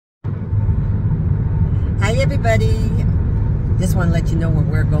everybody. Just want to let you know where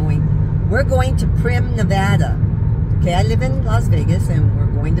we're going. We're going to Primm, Nevada. Okay, I live in Las Vegas and we're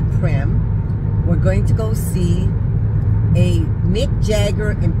going to Primm. We're going to go see a Mick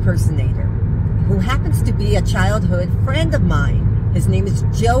Jagger impersonator who happens to be a childhood friend of mine. His name is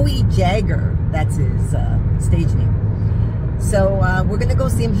Joey Jagger. That's his stage name. So we're going to go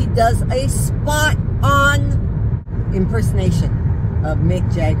see him. He does a spot-on impersonation of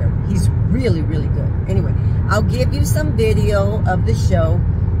Mick Jagger. He's really, really good. Anyway, I'll give you some video of the show.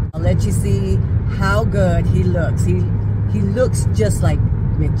 I'll let you see how good he looks. He looks just like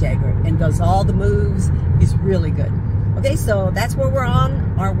Mick Jagger and does all the moves. He's really good. Okay, so that's where we're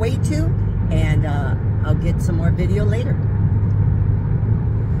on our way to, and I'll get some more video later.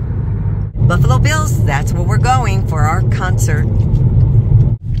 Buffalo Bills, that's where we're going for our concert.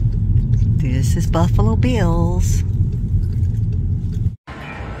 This is Buffalo Bills.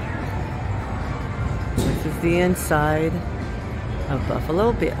 This is the inside of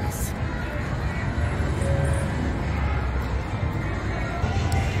Buffalo Bills.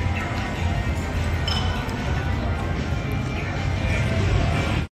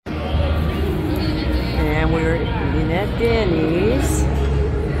 And we're eating at Denny's.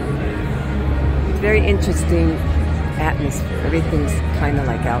 It's very interesting atmosphere. Everything's kind of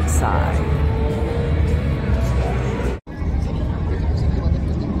like outside.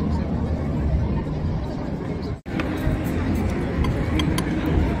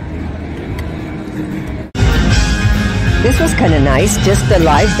 This was kind of nice, just the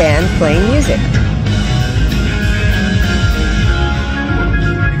live band playing music.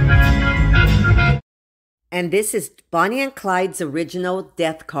 And this is Bonnie and Clyde's original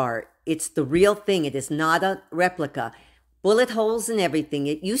death car. It's the real thing. It is not a replica. Bullet holes and everything.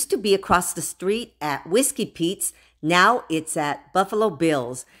 It used to be across the street at Whiskey Pete's. Now it's at Buffalo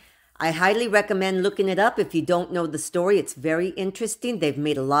Bills. I highly recommend looking it up if you don't know the story. It's very interesting. They've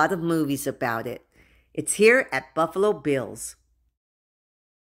made a lot of movies about it. It's here at Buffalo Bills.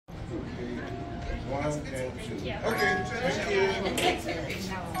 One and two. Okay, thank you.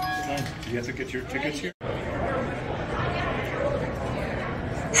 You have to get your tickets here.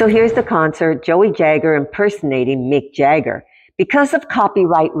 So here's the concert, Joey Jagger impersonating Mick Jagger. Because of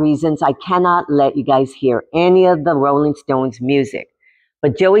copyright reasons, I cannot let you guys hear any of the Rolling Stones music.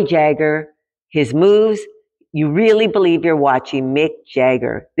 But Joey Jagger, his moves, you really believe you're watching Mick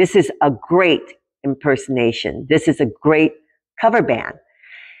Jagger. This is a great impersonation. This is a great cover band.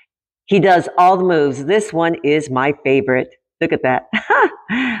 He does all the moves. This one is my favorite. Look at that.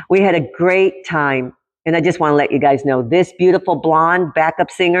 We had a great time. And I just want to let you guys know this beautiful blonde backup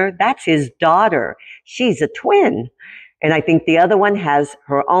singer, that's his daughter. She's a twin. And I think the other one has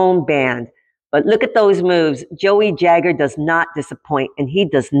her own band. But look at those moves. Joey Jagger does not disappoint, and he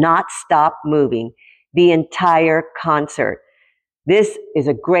does not stop moving the entire concert. This is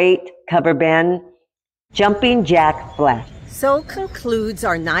a great cover band, Jumping Jack Flash. So concludes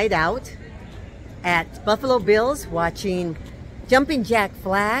our night out at Buffalo Bills watching Jumping Jack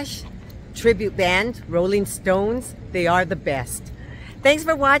Flash, tribute band, Rolling Stones. They are the best. Thanks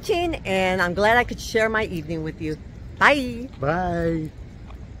for watching, and I'm glad I could share my evening with you. Bye. Bye.